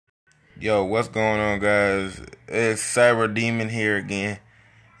Yo, what's going on, guys? It's Cyber Demon here again,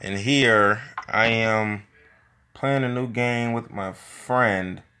 and here I am playing a new game with my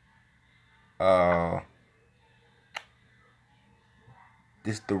friend.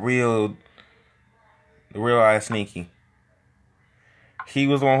 This the real Eye Sneaky. He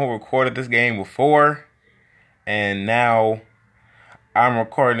was the one who recorded this game before, and now I'm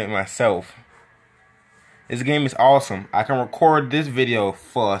recording it myself. This game is awesome. I can record this video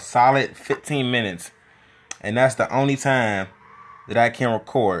for a solid 15 minutes, and that's the only time that I can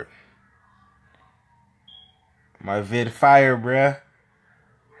record. My vid fire, bruh.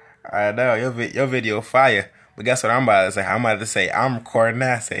 I know, your video fire. But guess what I'm about to say? I'm about to say, I'm recording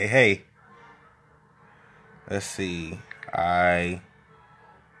now. Say, hey. Let's see. I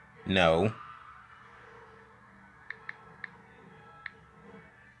know.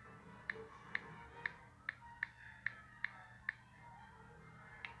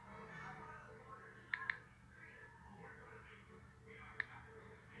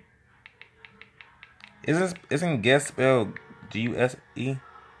 Isn't guess spelled G-U-S-E?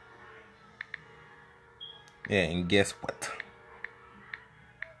 Yeah, and guess what?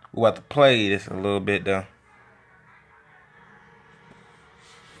 We're about to play this a little bit though.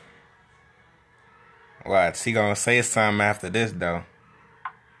 What? She gonna say something after this though.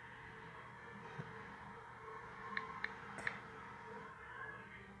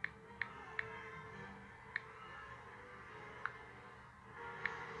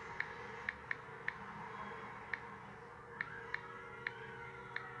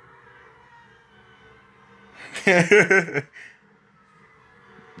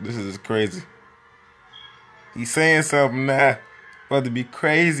 This is crazy. He's saying something now. About to be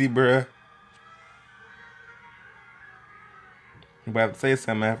crazy, bruh. I'm about to say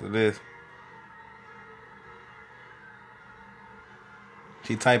something after this.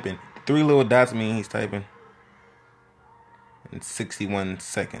 She typing. 3 little dots mean he's typing. In 61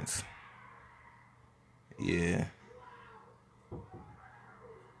 seconds. Yeah.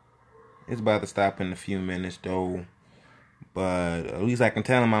 It's about to stop in a few minutes though. But at least I can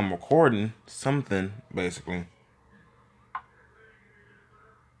tell him I'm recording something, basically.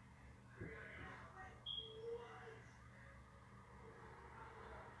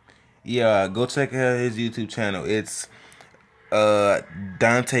 Yeah, go check out his YouTube channel. It's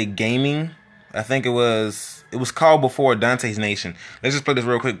Dante Gaming. I think it was called before Dante's Nation. Let's just play this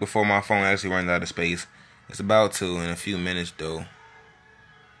real quick before my phone actually runs out of space. It's about to in a few minutes though.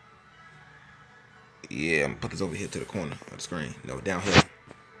 Yeah, I'm gonna put this over here to the corner of the screen. No, down here.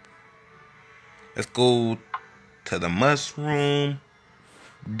 Let's go to the mushroom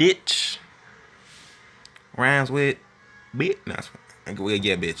ditch. Rhymes with bitch. No, we'll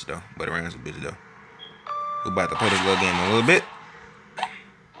get bitch though, but it rhymes with bitch though. We're about to play this little game a little bit.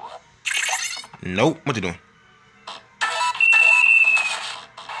 Nope. What you doing?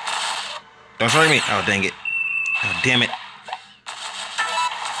 Don't hurt me. Oh, dang it. Oh, damn it.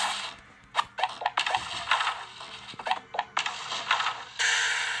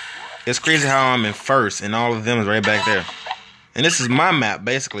 It's crazy how I'm in first and all of them is right back there. And this is my map,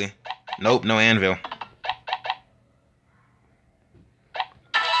 basically. Nope, no anvil.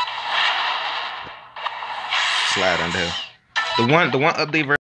 Slide under here. The one update version.